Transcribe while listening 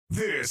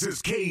This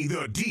is K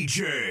the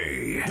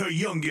DJ, the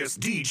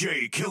youngest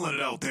DJ killing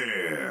it out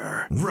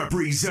there,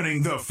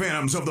 representing the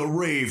Phantoms of the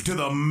Rave to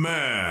the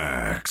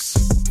max.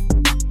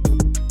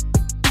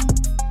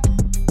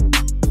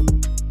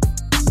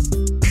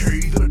 K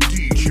the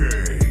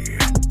DJ.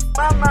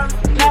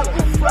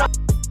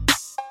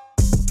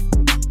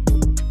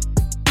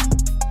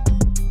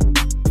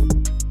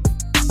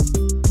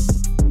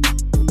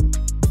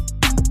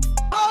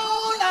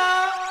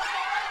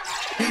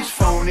 He's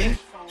phony,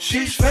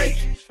 she's fake.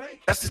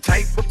 That's the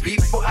type of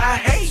people I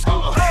hate.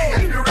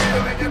 If you're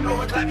real and you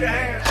know it, clap your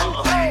hands.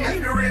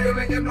 If you're real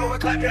and you know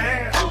it, clap your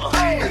hands.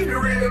 If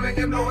you're real and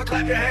you know it,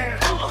 clap your hands.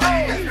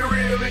 If you're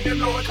real and you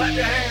know it, clap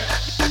your hands.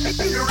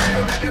 If you're real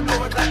and you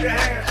know it, clap your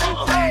hands.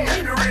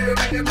 If you're real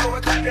and you know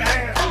it, clap your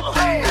hands.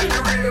 If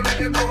you're real and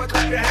you know it,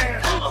 clap your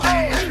hands.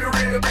 If you're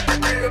real.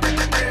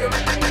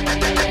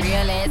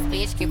 Real ass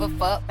bitch, give a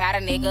fuck about a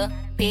nigga.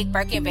 Big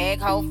Birkin bag,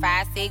 hold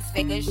 5-6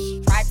 figures.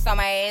 Stripes on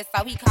my ass,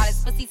 so he call his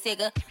pussy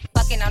Tigger.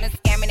 Fucking on a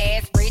scamming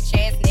ass, rich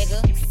ass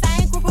nigga.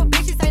 Same group of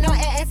bitches, ain't no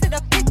ass to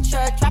the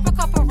picture. Drop a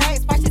couple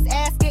racks, watch his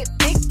ass get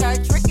bigger.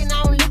 Tricking,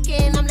 I'm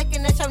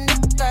licking at your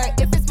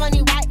nigga. If it's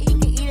money right, he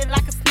can eat it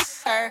like a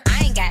snicker.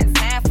 I ain't got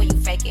time for you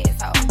fake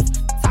ass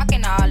hoes.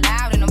 Talking all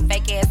loud in them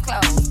fake ass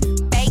clothes.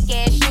 Fake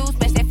ass shoes,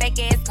 match that fake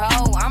ass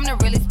coat. I'm the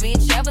realest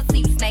bitch ever see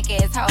you snake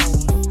ass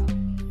hoes.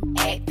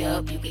 Act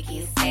up, you could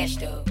get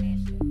snatched up.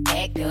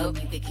 Act up,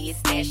 you could get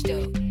snatched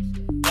up.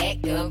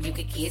 Act up, you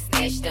could get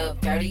snatched up.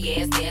 Dirty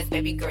ass ass,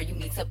 baby girl, you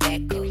need to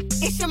back up.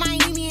 It's your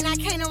Miami and I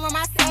can't run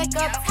my sack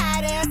up.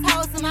 Tired ass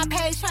hoes in my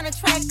page tryna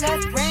track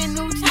us. Brand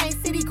new chain,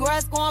 city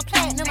girls going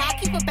platinum. I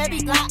keep a baby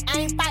Glock,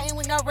 I ain't fighting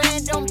with no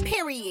random,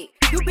 period.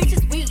 You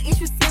bitches weak, is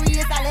you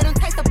serious? I let him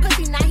taste the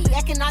pussy, now he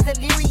acting all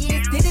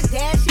delirious. Did a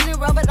dash in the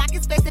rubber like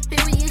it's Fast and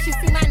Furious. You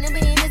see my number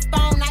in his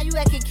phone, now you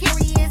acting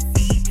curious.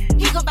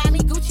 He gon' buy me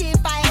Gucci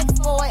if I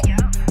ask for it.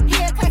 He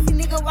a classy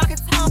nigga walking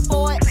town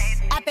for it.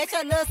 I bet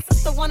your little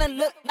sister wanna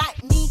look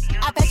like me.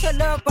 I bet your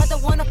little brother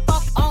wanna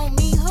fuck on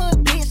me.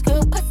 Hood bitch,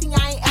 good pussy,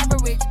 I ain't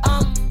average.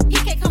 He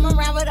can't come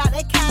around without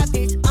that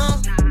cabbage.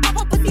 Pop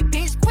a pussy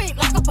bitch quick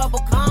like a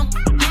bubble gum.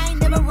 I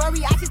ain't never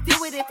worry, I just deal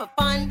with it for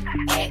fun.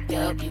 Act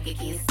up, you could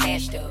get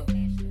snatched up.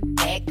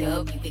 Act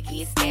up, you could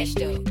get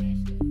snatched up.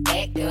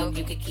 Act up,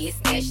 you could get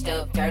snatched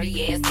up.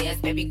 Dirty ass ass,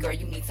 baby girl,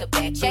 you need to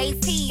back up.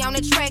 JT on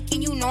the track,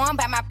 and you know I'm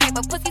by my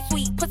paper. Pussy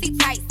sweet, pussy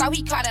tight, so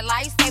he caught a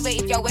lifesaver.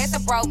 If your ass a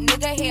broke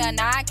nigga, hell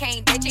nah, I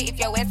can't ditch it. If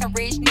your ass a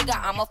rich nigga,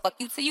 I'ma fuck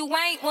you till you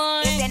ain't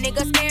one. If that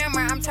nigga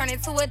scammer, I'm turning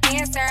to a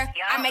dancer.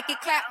 I make it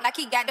clap like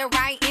he got the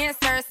right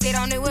answer. Sit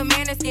on it with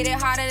manners, get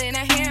it harder than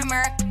a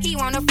hammer. He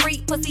want a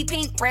freak, pussy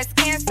pink, breast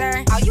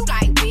cancer. Oh, you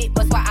like big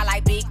butts, why I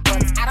like big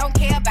butts. I don't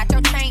care about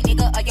your chain,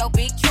 nigga, or your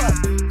big truck.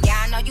 Yeah,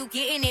 I know you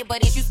getting it,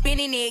 but if you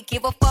spinning it,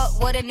 give a fuck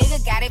what a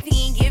nigga got if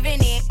he ain't giving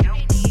it.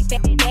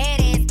 Bad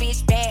ass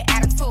bitch, bad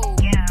attitude.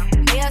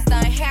 Nails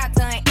done, hair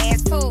done,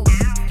 ass too.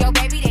 Yo,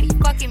 baby that he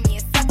fucking me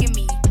and sucking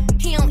me.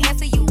 He don't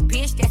answer you,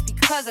 bitch, that's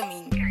because of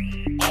me.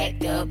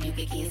 Act up, you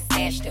could get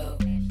snatched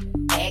up.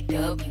 Act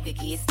up, you could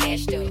get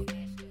snatched up.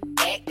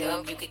 Act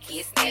up, you could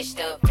get snatched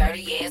up.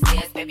 Dirty ass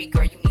ass, baby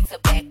girl, you need to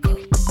back up.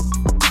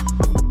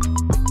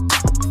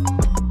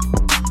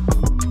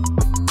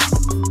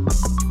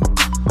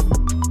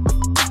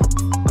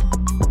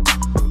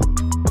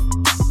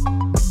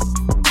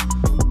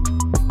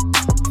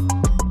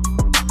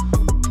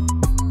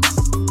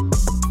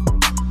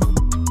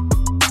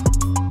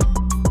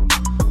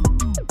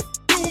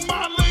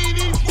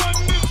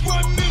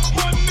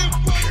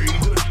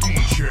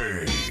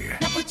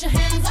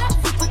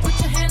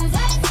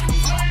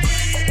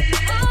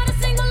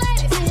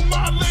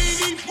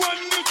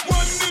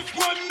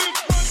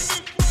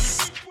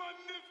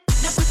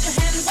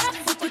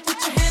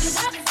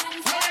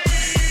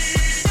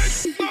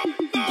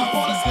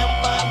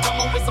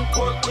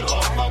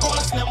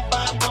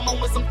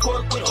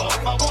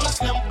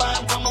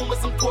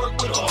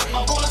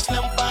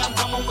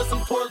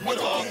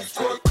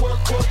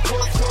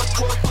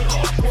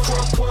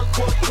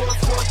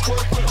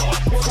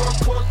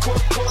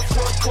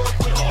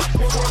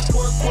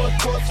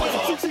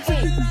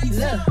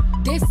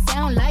 This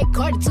sound like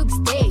Cardi to the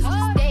stage.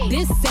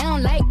 This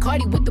sound like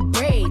Cardi with the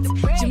braids.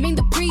 Jermaine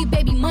Dupri,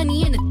 baby,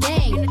 money in the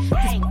thing.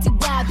 This to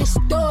wild, this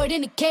stored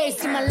in the case.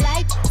 To my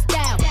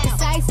lifestyle,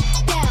 this ice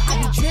down. I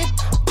be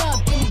dripped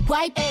up, then we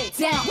wipe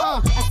down.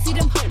 I see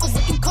them hoes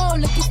looking cold,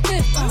 looking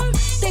stiff.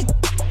 Thick,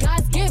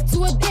 God's gift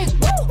to a dick.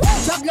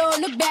 Drop low,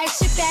 look back,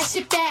 shit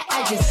back.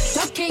 I just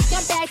drop kick,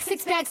 got back,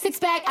 six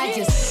pack. I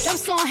just jump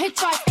song, hit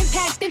charts,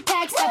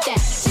 impact. Stop that.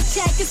 Chit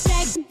chat, get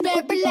snack,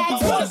 better relax. I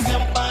wanna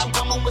slim by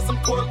woman with some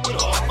pork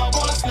with off. I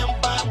wanna slim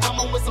by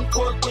woman with some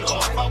pork with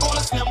off. I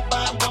wanna slim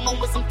by woman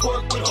with some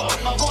pork with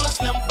off. I wanna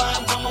slim by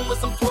woman with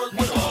some pork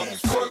with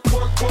off. Pork with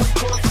off. Pork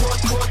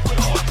with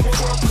off.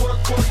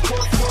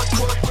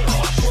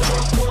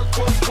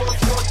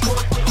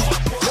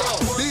 Yo,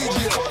 DJ,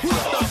 who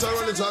starts to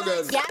run it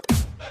again? Yeah.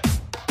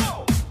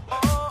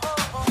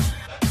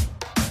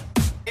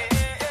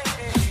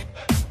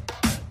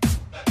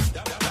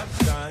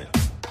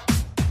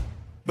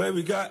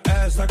 Baby got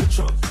ass like a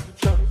trunk.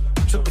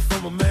 Took it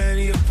from a man,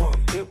 he a punk.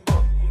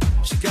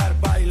 She got a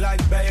body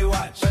like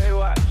Baywatch.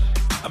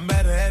 I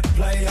met her at the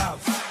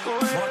Playhouse.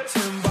 Bought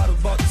 10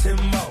 bottles, bought 10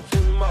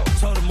 more.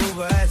 Told her move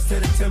her ass to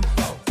the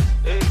tempo.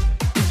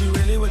 Is you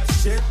really with the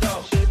shit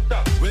though?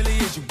 Really,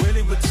 is you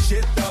really with the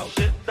shit though?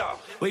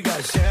 We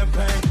got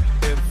champagne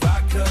and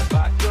vodka.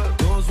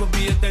 Those will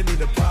be if they need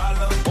a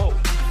problem.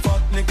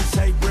 Fuck niggas,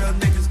 hate real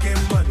niggas,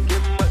 get money.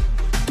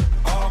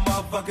 All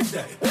motherfucking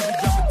day. Baby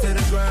jumping to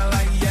the ground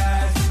like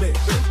yes,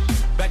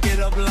 bitch. Back it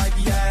up like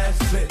yes,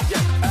 bitch.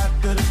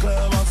 After the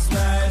club, I'll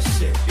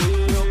smash it.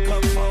 We'll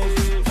come home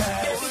and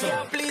pass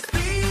it. Please,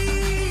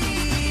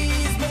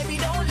 please, baby,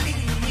 don't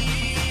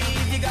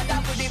leave. You got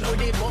that booty,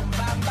 boom,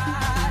 bam,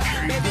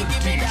 bam. Baby,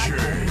 give me that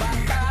boom,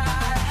 bam,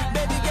 bam.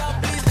 Baby, girl,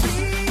 please,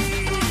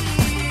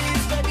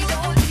 please, baby,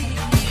 don't leave.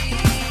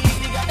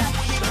 You got that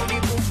booty,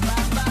 boom,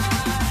 bam, bam.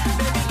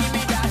 Baby, give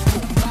me that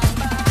boom, bam,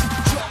 bam.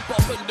 Jump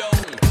up and down.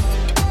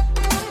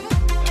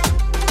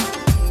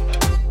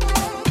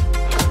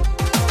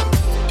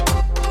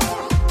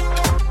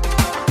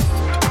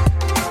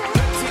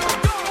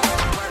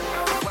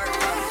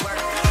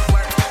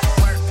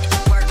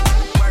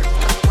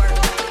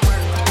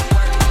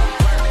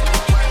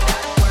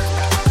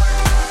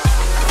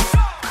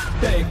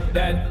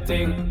 That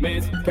thing,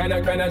 miss, can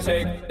I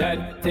shake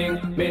that thing,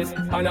 miss,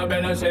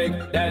 Annabella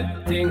shake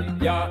that thing,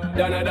 yeah,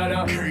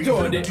 Donna,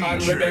 Jody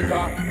and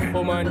Rebecca,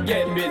 woman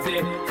get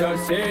busy,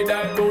 just shake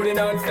that booty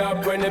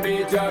non-stop when the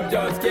beat drop,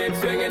 just keep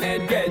swinging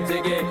it, get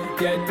jiggy,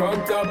 get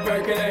crunked up,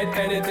 percolate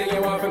anything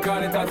you want,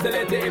 because it's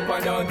oscillate if I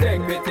don't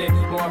take pity,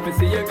 more to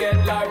see you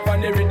get life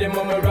on the rhythm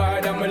of my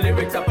ride, and my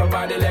lyrics up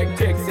about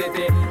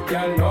electricity,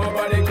 girl,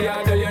 nobody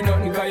can do you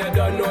nothing, cause you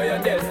don't know your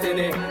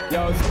destiny,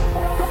 yo.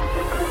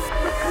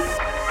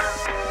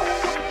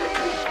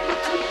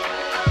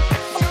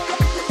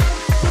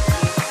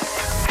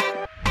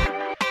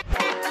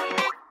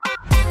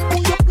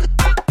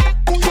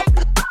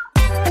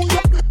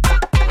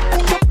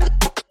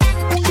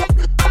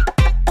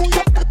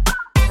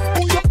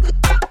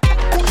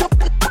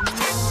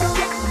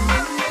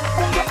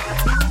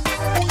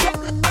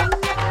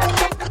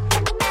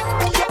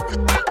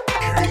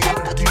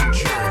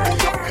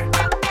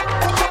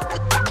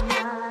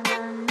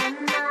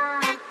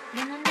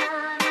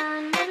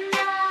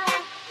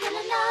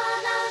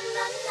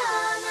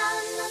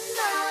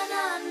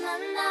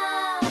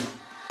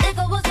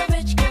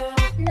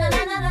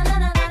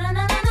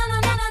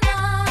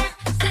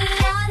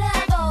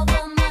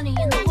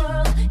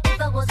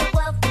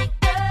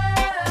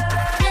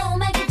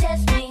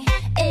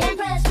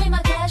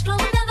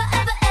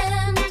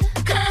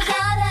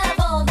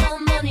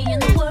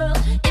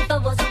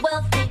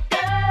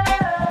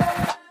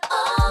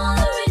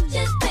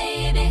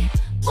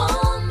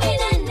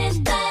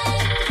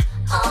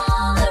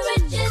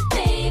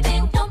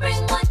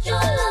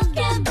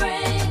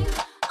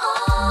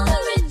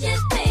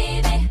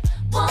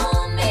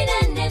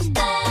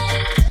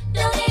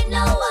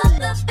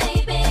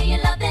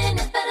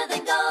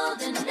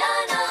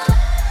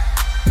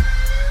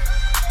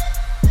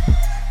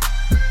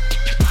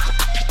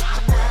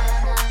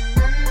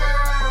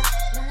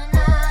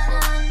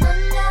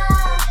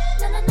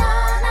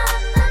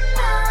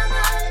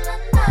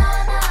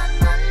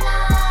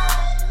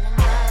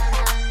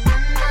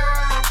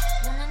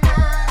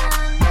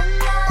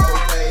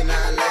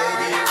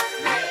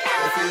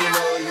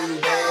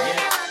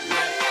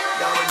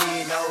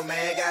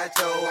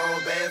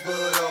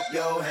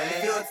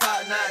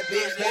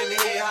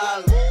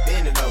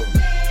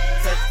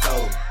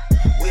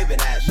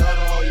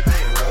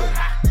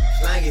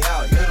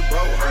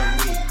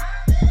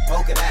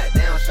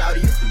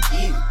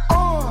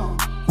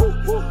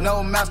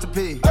 No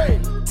masterpiece.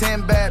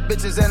 10 bad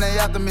bitches and they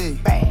after me.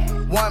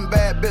 One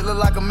bad bitch look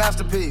like a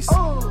masterpiece.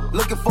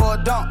 Looking for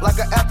a dunk like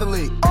an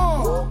athlete.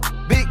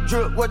 Big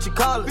drip, what you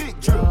call it? Big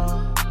drip.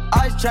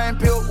 Ice chain,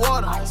 pure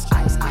water.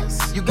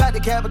 Ice. You got the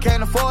cab, but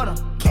can't afford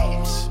them.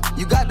 Cash.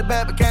 You got the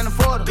bad, but can't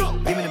afford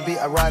them. Give me the beat,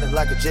 I ride it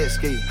like a jet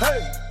ski.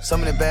 Hey.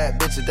 Some of the bad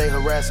bitches, they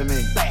harassing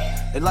me.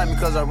 They like me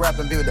cause I rap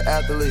and be with the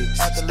athletes.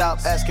 Stop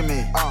asking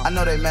me, I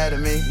know they mad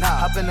at me.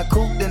 Hop in the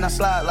coupe, then I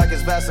slide like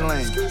it's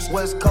Vaseline.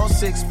 West Coast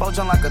 6,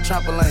 jump like a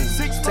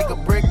trampoline. Take a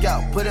brick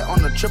out, put it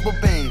on the triple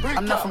beam.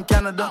 I'm not from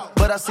Canada,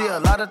 but I see a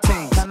lot of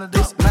teams.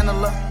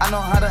 Dismantle her, I know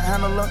how to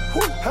handle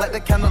her. Light the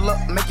candle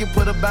up, make you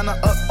put a banner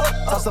up.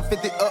 Toss a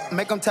 50 up,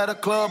 make them tie the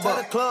club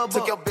up.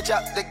 Took your bitch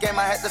out the game,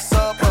 I had to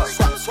sub her.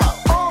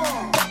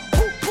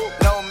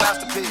 No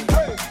masterpiece.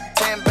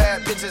 10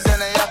 bad bitches and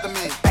they after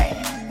me.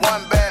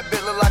 One bad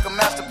bitch look like a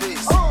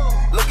masterpiece.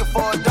 Looking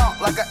for a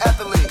dunk like an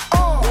athlete.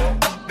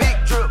 Big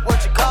drip,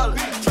 what you call it?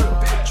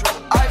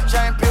 Ice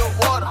chain, pure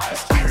water.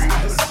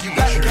 You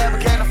got the cab,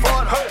 but can't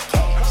afford it.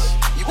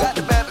 You got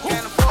the bad, but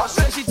can't afford it.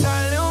 Said she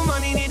tired, little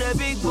money, need a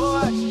big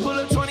boy. Pull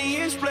up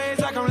 20-inch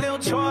blades like I'm Lil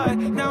Troy.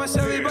 Now it's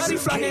everybody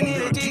flocking,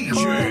 need a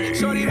decoy.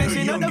 Shorty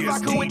mixing up the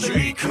vodka with the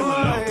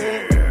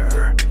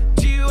liquor.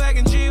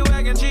 G-Wagon,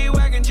 G-Wagon,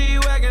 G-Wagon,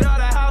 G-Wagon. All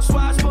the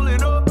housewives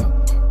pulling up.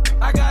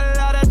 I got a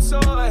lot of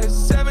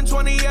toys.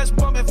 720S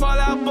bumping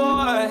Fallout Boy.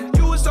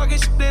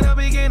 talking shit in the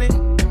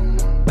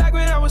beginning. Back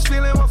when I was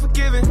feeling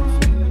unforgiving.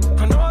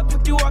 I know I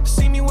picked you up to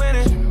see me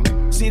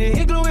winning. See the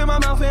hit glue in my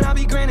mouth and I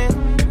be grinning.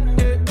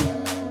 Yeah.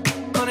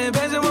 100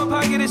 bands in my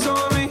pocket, it's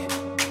on me.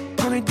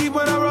 100 deep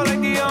when I roll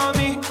like the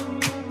army.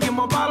 Get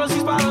more bottles,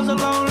 these bottles are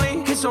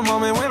lonely. It's a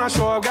moment when I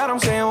show up, God, I'm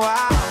saying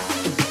wow.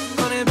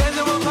 100 bands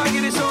in my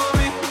pocket, it's on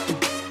me.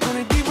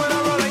 100 deep when I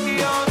roll like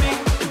the army.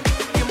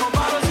 Get more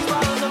bottles, these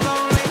bottles are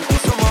lonely.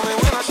 It's a moment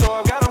when I show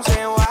up, God, I'm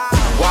saying wow.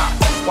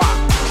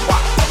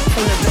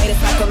 From the Bay to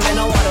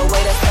Sacramento, all the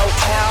way to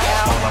SoCal.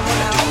 All I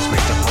wanna do is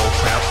make the whole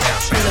crowd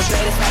bounce. From the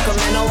Bay to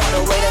Sacramento, all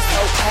the way to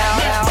SoCal.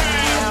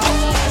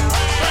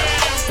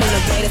 From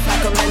the Bay to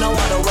Sacramento,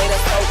 all the way to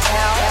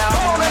SoCal.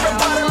 Come on,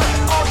 everybody, let's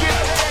go get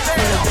it.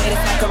 From the Bay to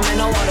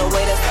Sacramento, all the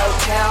way to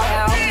SoCal.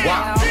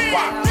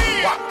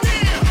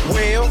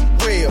 Well,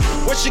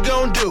 what you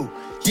gonna do?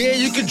 Yeah,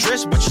 you can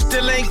dress, but you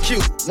still ain't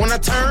cute. When I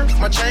turn,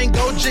 my chain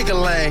go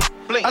jiggling.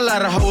 A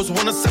lot of hoes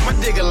wanna set my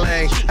digger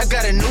lane. I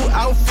got a new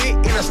outfit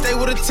and I stay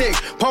with a tick.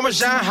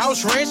 Parmesan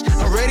house ranch,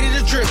 I'm ready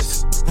to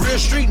dress. Real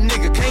street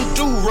nigga, can't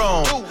do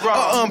wrong.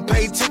 A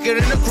unpaid ticket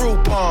in a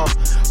Groupon.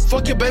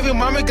 Fuck your baby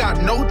mama,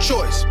 got no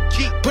choice.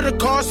 Put a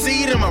car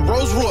seat in my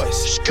Rolls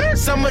Royce.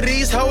 Some of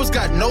these hoes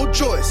got no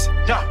choice.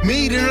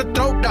 Meat in the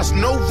throat, that's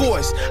no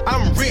voice.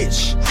 I'm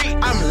rich,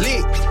 I'm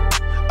lit.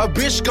 A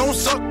bitch gon'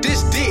 suck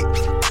this dick.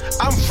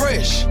 I'm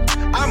fresh,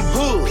 I'm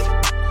hood.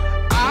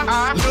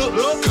 I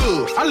look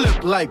good, I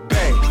look like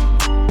bae.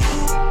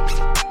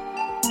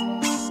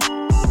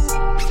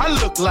 I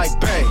look like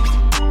bae.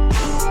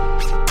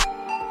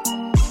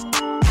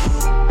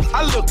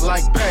 I look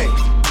like bae.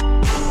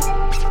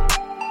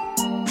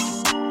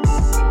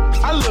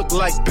 I look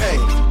like bae.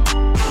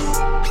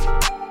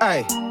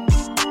 Ay,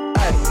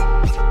 ay.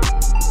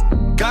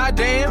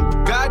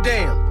 Goddamn,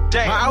 goddamn.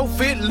 My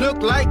outfit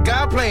look like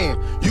God playing.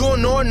 You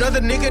don't know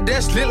another nigga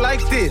that's lit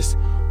like this.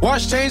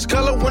 Watch change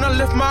color when I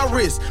lift my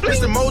wrist. It's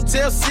the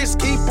Motel 6,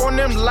 keep on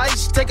them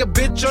lights. Take a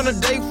bitch on a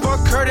date,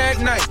 fuck her that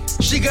night.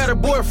 She got a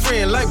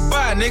boyfriend, like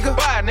bye nigga.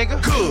 Bye nigga.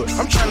 Good,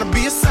 I'm tryna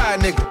be a side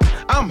nigga.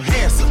 I'm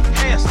handsome,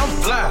 I'm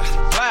fly,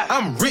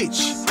 I'm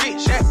rich,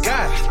 that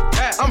guy.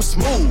 I'm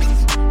smooth,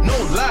 no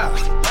lie.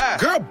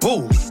 Girl,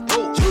 boo,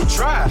 you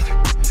try.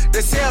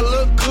 They say I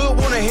look good,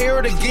 wanna hear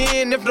it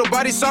again. If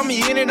nobody saw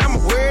me in it, I'ma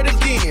wear it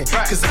again.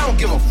 Cause I don't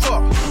give a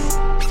fuck.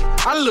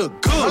 I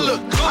look good, I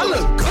look good, I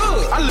look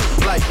good. I look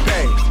like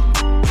bae.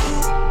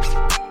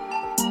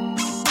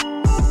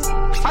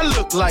 I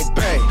look like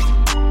bae.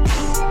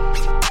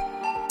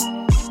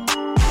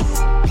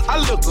 I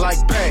look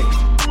like bae.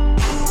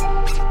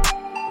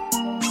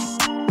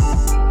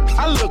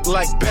 I look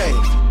like bae.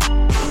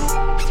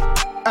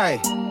 Ay,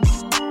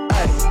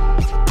 ay.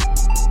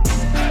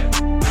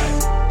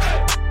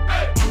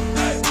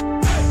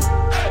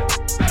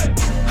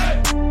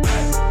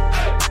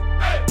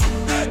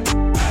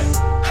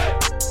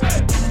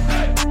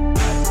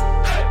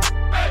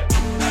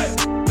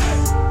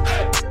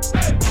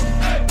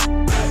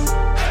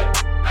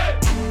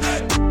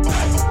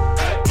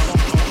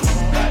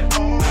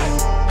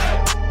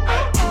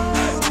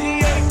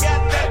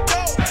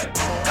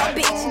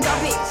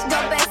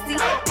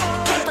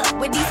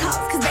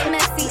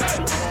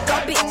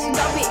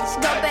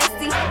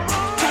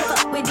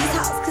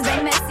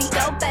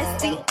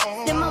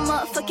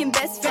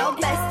 Best friend,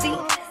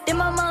 bestie.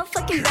 Then my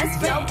motherfucking best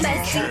friend,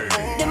 bestie.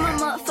 Then my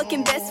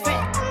motherfucking best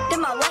friend. Then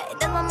my what?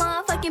 Then my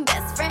motherfucking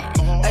best friend.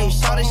 Hey,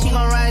 shawty, she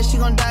gon' ride, she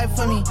gon' die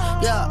for me.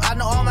 Yeah, I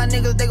know all my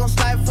niggas, they gon'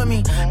 slide for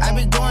me. I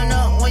be going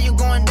up when you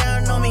going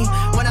down on me.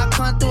 When I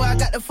come through, I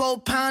got the 4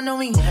 pound on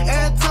me.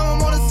 Every time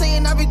I'm on the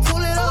scene, I be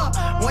tooling up.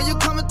 When you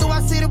coming through,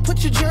 I see to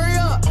put your jury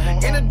up.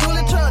 In a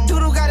dually truck,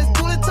 doodle got his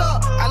tooling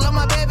tuck. I love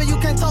my baby, you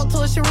can't talk to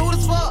her, she rude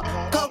as fuck.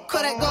 Go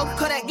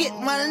Kodak, get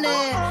money.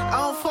 I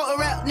don't fuck with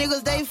rap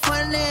niggas, they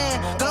funny.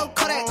 Go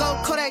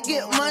Kodak,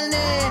 get money.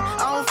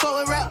 I don't fuck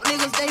with rap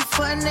niggas, they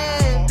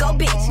funny. Go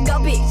bitch,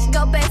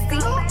 go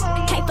bestie.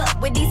 Can't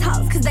fuck with these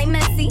hoes cause they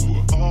messy.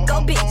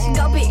 Go bitch,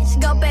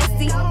 go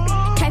bestie.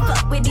 Can't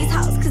fuck with these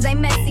hoes cause they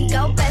messy.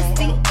 Go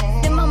bestie.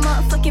 Then my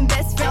motherfucking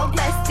best friend,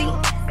 bestie.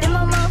 Then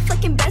my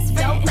motherfucking best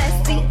friend,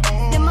 bestie.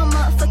 Then my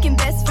motherfucking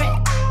best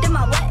friend. Then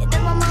my what?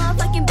 Then my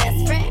motherfucking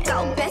best friend.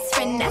 Go best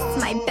friend, that's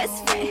my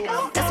best friend.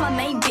 That's my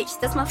main bitch,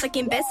 that's my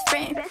fucking best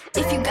friend.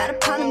 If you got a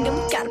problem, then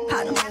we got a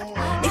problem.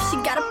 If she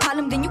got a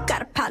problem, then you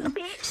got a problem.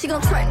 She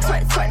gon' twerk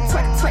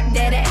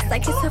that ass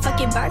like it's her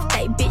fucking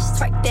birthday, bitch,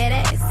 twerk that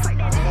ass.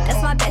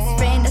 That's my best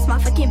friend, that's my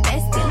fucking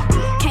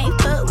bestie.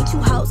 Can't fuck with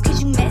you hoes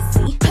cause you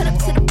messy. Put up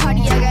to the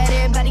party, I got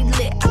everybody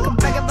lit. I can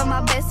brag about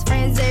my best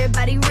friends,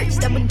 everybody rich.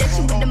 Double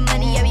dutching with the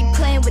money, I be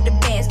playing with the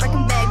bands.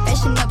 Breaking bag,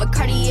 fashion of a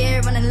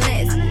Cartier on the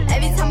lens.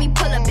 Every time we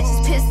pull up,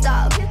 bitches pissed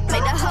off.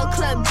 Make the whole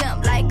club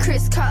jump like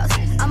crisscross.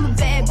 I'm a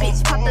bad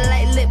bitch, poppin'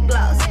 like lip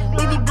gloss.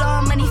 We be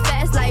blowing money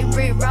fast like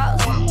Rick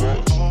Ross.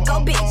 Go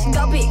bitch,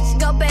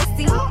 go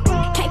bestie.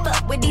 Can't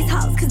fuck with these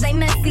hoes cause they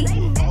messy.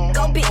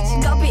 Go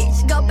bitch,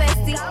 go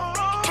bestie.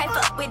 Can't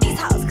fuck with these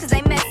hoes cause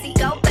they messy.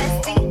 Go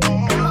bestie.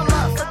 Then my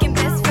motherfucking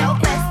best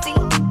friend, bestie.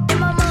 Then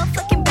my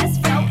motherfucking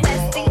best friend,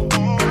 bestie.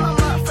 Then my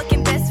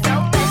motherfucking best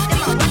friend, bestie.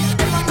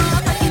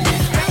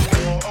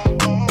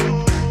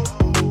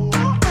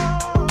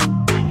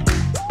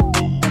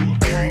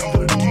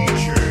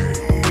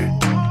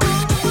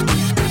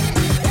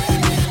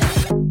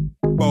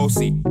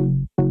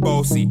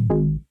 bossy.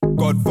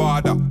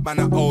 Godfather, man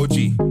a OG,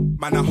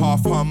 man a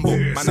half humble,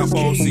 man a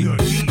bossy.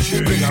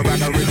 Bring a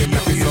rag a rhythm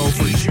like it's all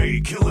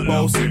free.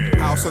 Bossy,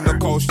 house on the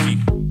coast G.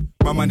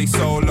 My money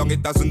so long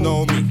it doesn't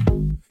know me.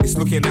 It's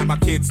looking at my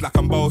kids like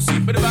I'm bossy.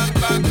 Hey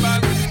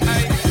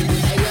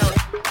yo,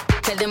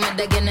 tell them what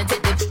they're gonna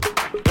take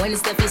it. When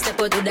it's stuff you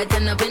step out, do that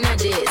turn up in a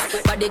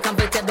diss. Body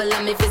comfortable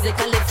and me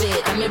physically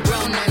fit. I'm a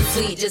brown and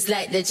sweet, just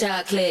like the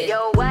chocolate.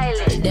 Yo,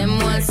 Wiley, them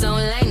ones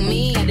sound like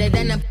me. Other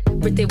than a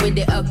pretty with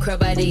the okra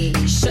body.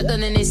 Shut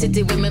down in the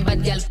city with me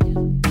bad girl.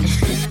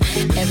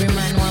 Every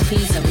man want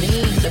piece of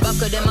me. The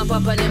back of them a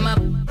pop and them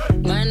up.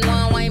 Man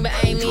want wine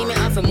behind me, me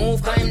have to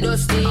move, I'm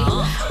dusty.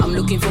 I'm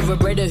looking for a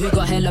brother who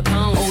got hella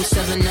pound.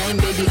 079,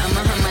 baby, I'm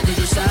a hammer, did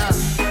you stop?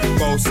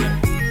 Bossy,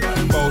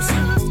 bossy,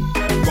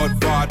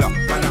 Godfather,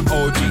 man a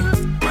OG,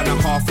 man a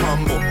half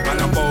humble, man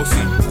a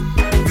bossy.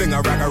 Fling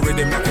a rag a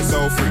rhythm like it's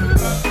all free.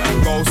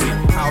 Bossy,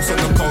 house on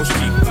the coast G.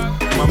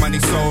 My money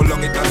so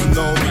long it doesn't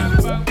know me.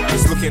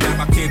 Just looking at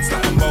my kids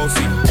like I'm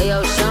bossy. Hey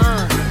yo,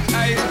 Sean.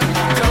 Hey,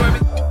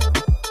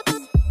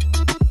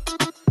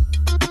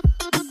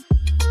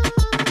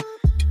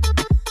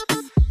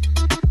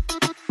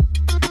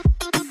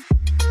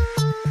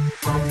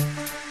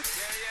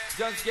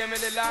 just give me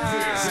the line.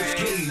 This is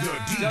King the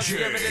DJ,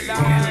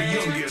 the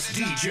youngest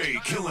DJ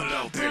killing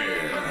out there.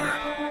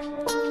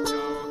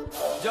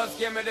 Just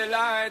give me the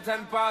light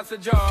and pass the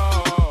joke.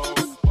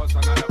 What's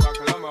another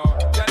buckle of more?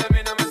 Tell them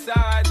in on my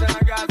side and I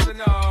got to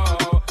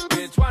know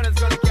which one is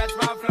gonna catch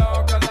my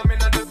flow. Cause I'm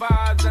in on the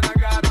vibes and I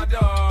got my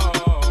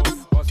dough.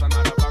 What's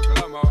another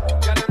buckle of more?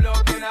 Tell them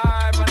looking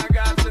hype and I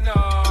got to know.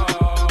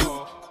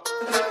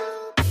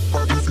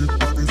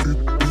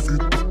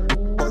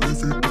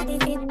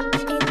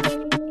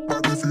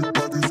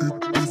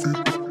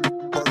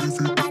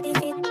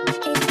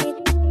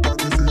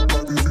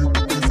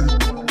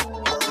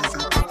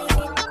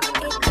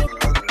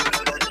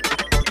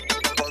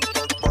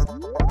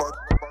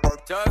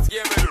 Just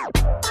give me.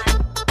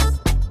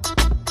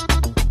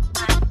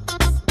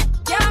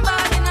 Yeah,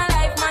 bad in a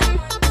life, man.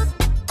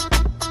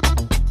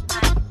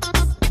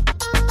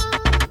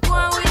 Go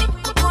on with it,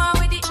 go on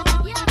with it.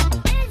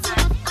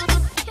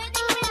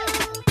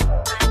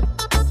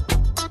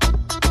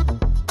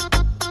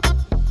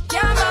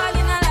 Yeah, bad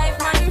in a life,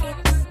 man.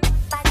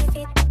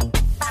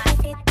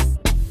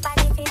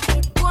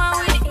 Go on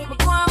with it,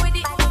 go on with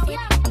it.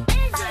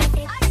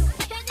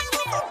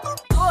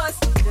 Ghost.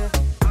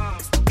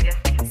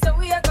 So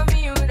we are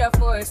coming with a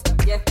force,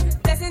 yeah.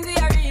 Blessings we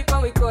are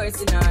reaping, we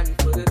coursing on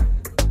full.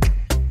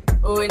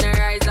 Oh, we not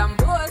rise and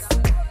boast.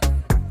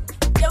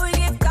 Yeah, we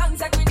give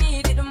thanks like we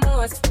need it the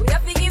most. We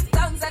have to give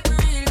thanks like we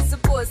really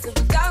supposed to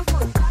be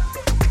thankful.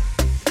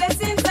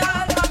 Blessings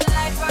all on the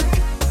life, man.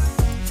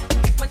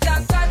 My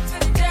thank God for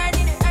the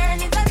journey, the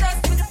earnings, and just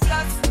for the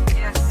plus.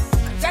 Yeah,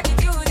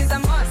 gratitude is a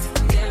must.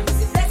 Yeah, we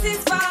see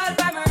blessings fall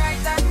by my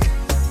right hand.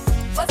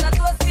 But I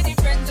toast to the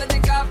friends when they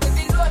come with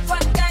me load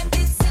one time.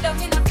 Sit down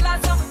in a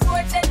class on the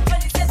board, then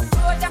when it says the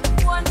road, I can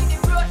go on with the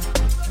road.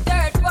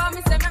 Third form,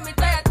 me say me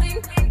tired thing.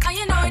 And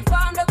you know it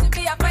formed up to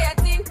be a fire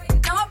thing.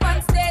 Now up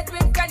on stage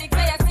with chronic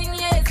fire sing.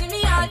 Yeah, see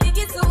me all dig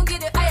it soon, get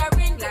the higher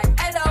ring. Like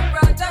hello,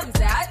 brother,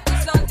 say I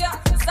just want you.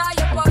 Saw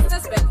your poster,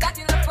 spent that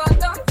in a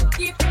photo.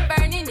 Keep it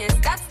burning, yes,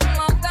 that's the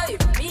motto.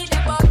 If you need a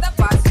butter,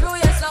 pass through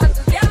your soul.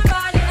 So yeah,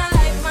 born in a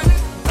life, man.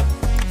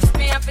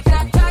 Me have to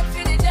thank God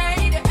for the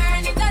journey, the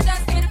earnings, I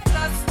just get the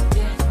plus.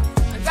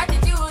 Yeah, and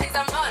gratitude is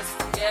a must.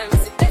 Yeah, we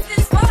see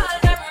blessings fall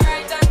down my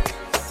right hand.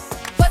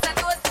 But I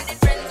toast to the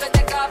friends when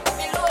they call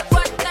me load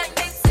one time.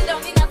 They sit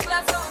down in a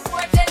class on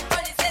board, then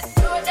when it says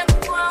road, I'm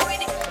go on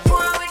with it, go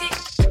on with it.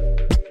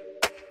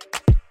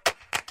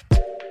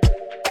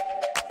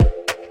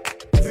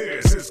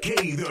 This is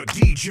King the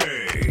DJ,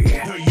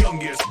 the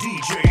youngest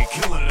DJ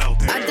killing out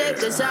there. I take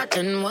the shot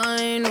and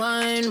wine,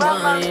 wine,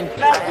 wine.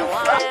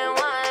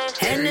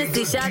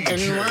 Hennessy shot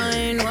and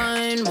wine,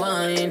 wine,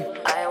 wine.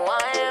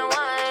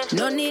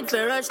 No need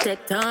for rush,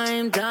 take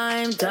time,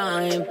 time,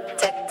 time.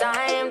 Take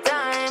time,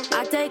 time.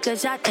 I take a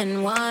shot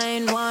and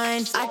wine,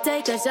 wine. I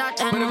take a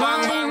shot and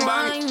wine,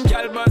 wine.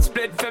 Girl, but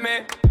split for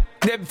me,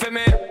 dip for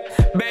me.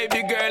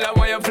 Baby girl, I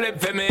want you flip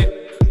for me.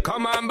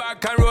 Come on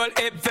back and roll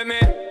it for me.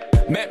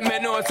 Make me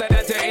know so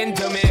that you're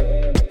into me.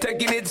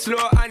 Taking it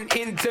slow and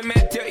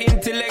intimate. Your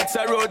intellect's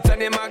a roots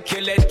and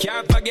immaculate.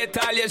 Can't forget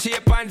all your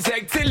shape and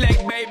sexy leg.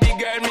 Baby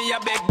girl, me a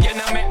beg, you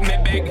know make me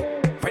beg.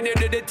 When you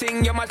do the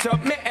thing, you mash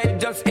up me head.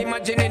 Just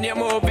imagining you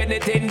moving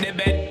it in the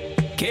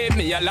bed. Keep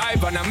me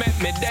alive and I make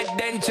me dead.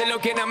 Then she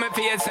looking at my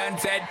face and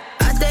said,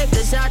 I take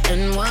the shot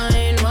and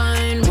wine,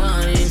 wine,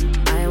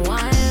 wine. I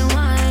wine,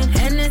 wine.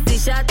 Hennessy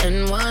shot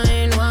and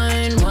wine,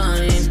 wine,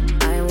 wine.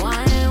 I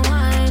wine,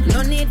 wine.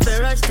 No need for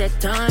rush, take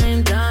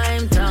time,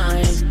 time,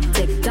 time.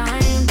 Take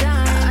time,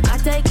 time. I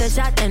take a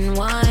shot and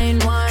wine,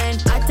 wine.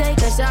 I take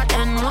a shot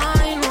and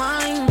wine,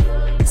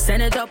 wine.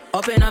 Send it up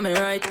in on me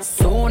right.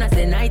 Soon as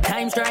the night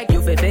time strike,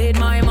 you fi fade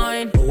my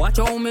mind. Watch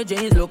how me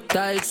jeans look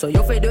tight, so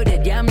you fi do the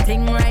damn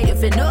thing right. You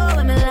fi know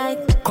what me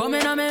like. Come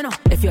in on me now,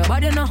 if your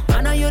body know.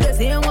 I know you the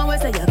same one, we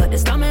say you got the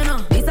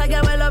stamina. This I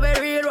get well love it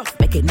real rough,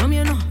 make it numb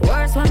you know.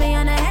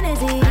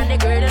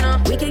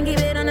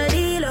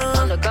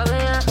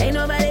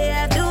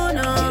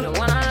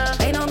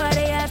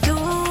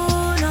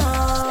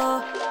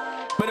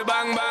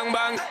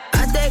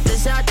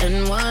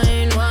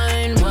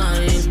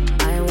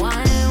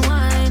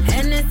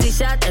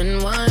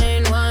 and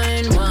wine,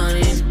 wine,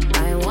 wine.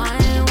 I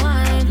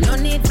wine. No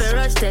need for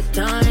rush, take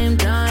time,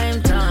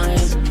 time, time.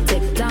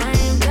 Take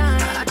time,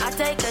 time. I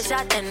take a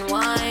shot and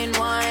wine,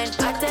 wine.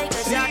 I take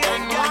a shot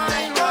and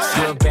wine,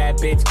 wine. You a bad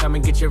bitch, come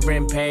and get your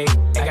rent paid.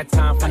 Ain't got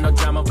time for no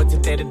drama, but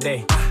today to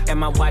day. And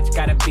my watch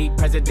gotta beat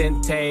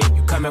Presidente.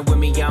 You coming with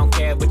me, I don't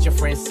care what your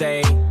friends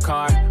say.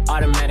 Car,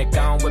 automatic,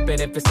 I don't whip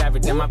it if it's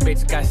average. And my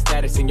bitch got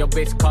status, and your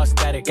bitch call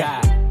static.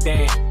 God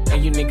damn,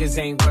 and you niggas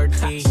ain't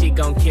worthy. She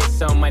gon'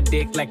 kiss on my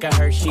dick like a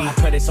Hershey. I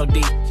put it so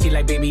deep, she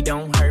like, baby,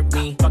 don't hurt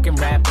me. Fucking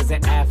rappers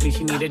and athletes,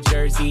 she need a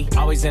jersey.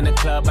 Always in the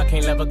club, I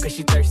can't love her cause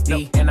she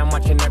thirsty. And I'm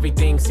watching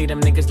everything, see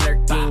them niggas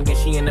lurking. And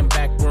she in the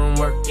back room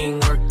working.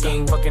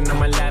 Fucking on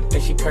my lap,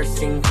 and she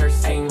cursing.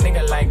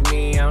 Nigga like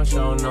me, I don't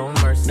show no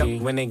mercy.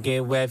 When they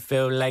get wet,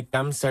 feel like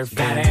I'm surfing.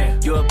 Goddamn.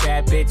 You a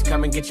bad bitch,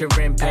 come and get your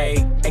rent paid.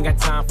 Ain't got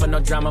time for no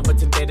drama, but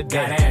today to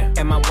day. Goddamn.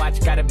 And my watch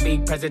gotta be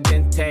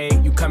Presidente.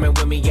 You coming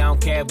with me, I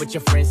don't care what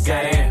your friends say.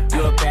 Goddamn.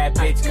 You a bad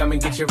bitch, come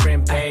and get your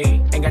rent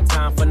paid. Ain't got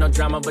time for no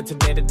drama, but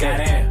today to day.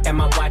 Goddamn. And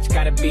my watch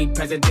gotta be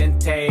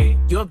Presidente.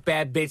 You a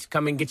bad bitch,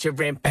 come and get your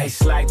rent paid.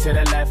 Slide to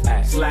the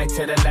left, slide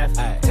to the left.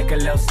 Take a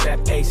little step,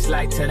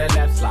 slide to the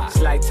left,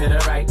 slide to the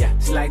right,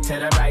 slide to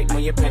the right.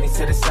 When your pennies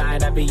to the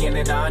side, I be in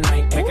it all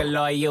night. Make a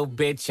loyal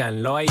bitch,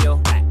 unloyal.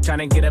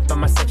 Tryna get up on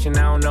my section,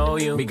 I don't know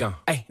you. Be gone.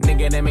 Hey,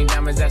 nigga, them ain't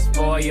diamonds, that's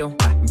for you.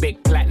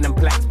 Big platinum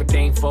plaques, but they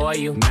ain't for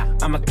you.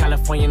 I'm a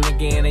California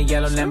nigga in a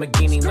yellow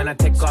Lamborghini. When I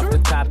take off the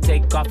top,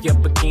 take off your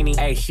bikini.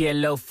 Hey, she a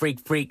little freak,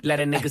 let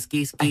a nigga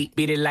ski.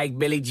 Beat it like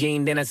Billie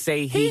Jean, then I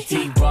say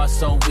he. Raw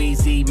so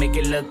easy, make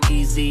it look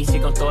easy. She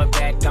gon' throw it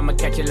back, I'ma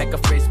catch it like a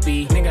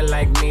frisbee. Nigga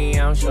like me,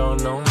 I don't show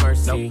no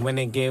mercy. When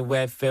it get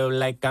wet, feel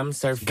like I'm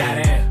surfing.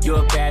 Goddamn. You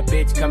a bad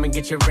bitch, come and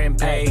get your rent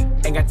paid.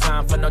 Ain't got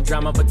time for no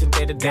drama, but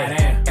today to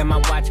day. And my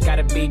watch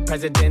gotta be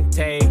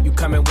Presidente. You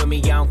coming with me,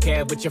 I don't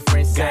care what your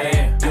friends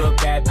say. You a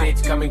bad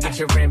bitch, come and get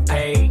your rent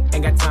paid.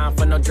 Ain't got time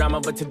for no drama,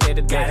 but today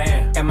to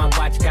day. And my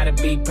watch gotta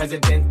be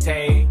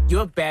Presidente. You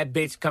a bad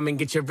bitch, come and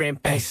get your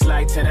rent paid.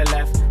 Slide to the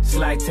left,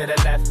 slide to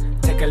the left.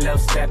 Take a little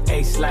step,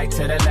 slide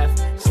to the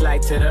left,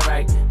 slide to the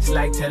right,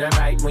 slide to the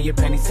right. When your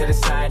pennies to the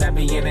side, I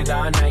be in it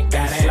all night.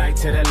 Slide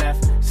to the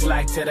left,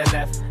 slide to the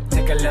left.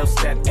 Take a little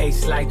step,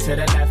 slide to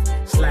the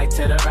left, slide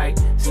to the right,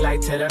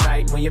 slide to the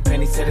right. When your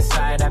pennies to the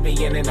side, I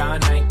be in it all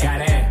night.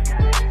 Got it.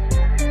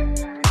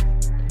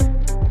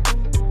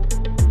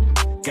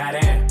 Got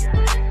it.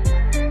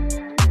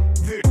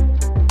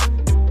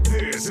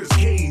 This is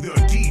K the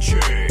DJ,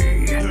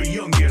 the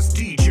youngest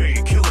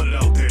DJ killing it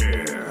out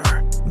there.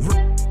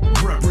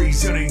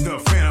 Representing the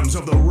Phantoms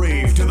of the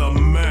Rave to the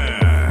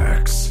max.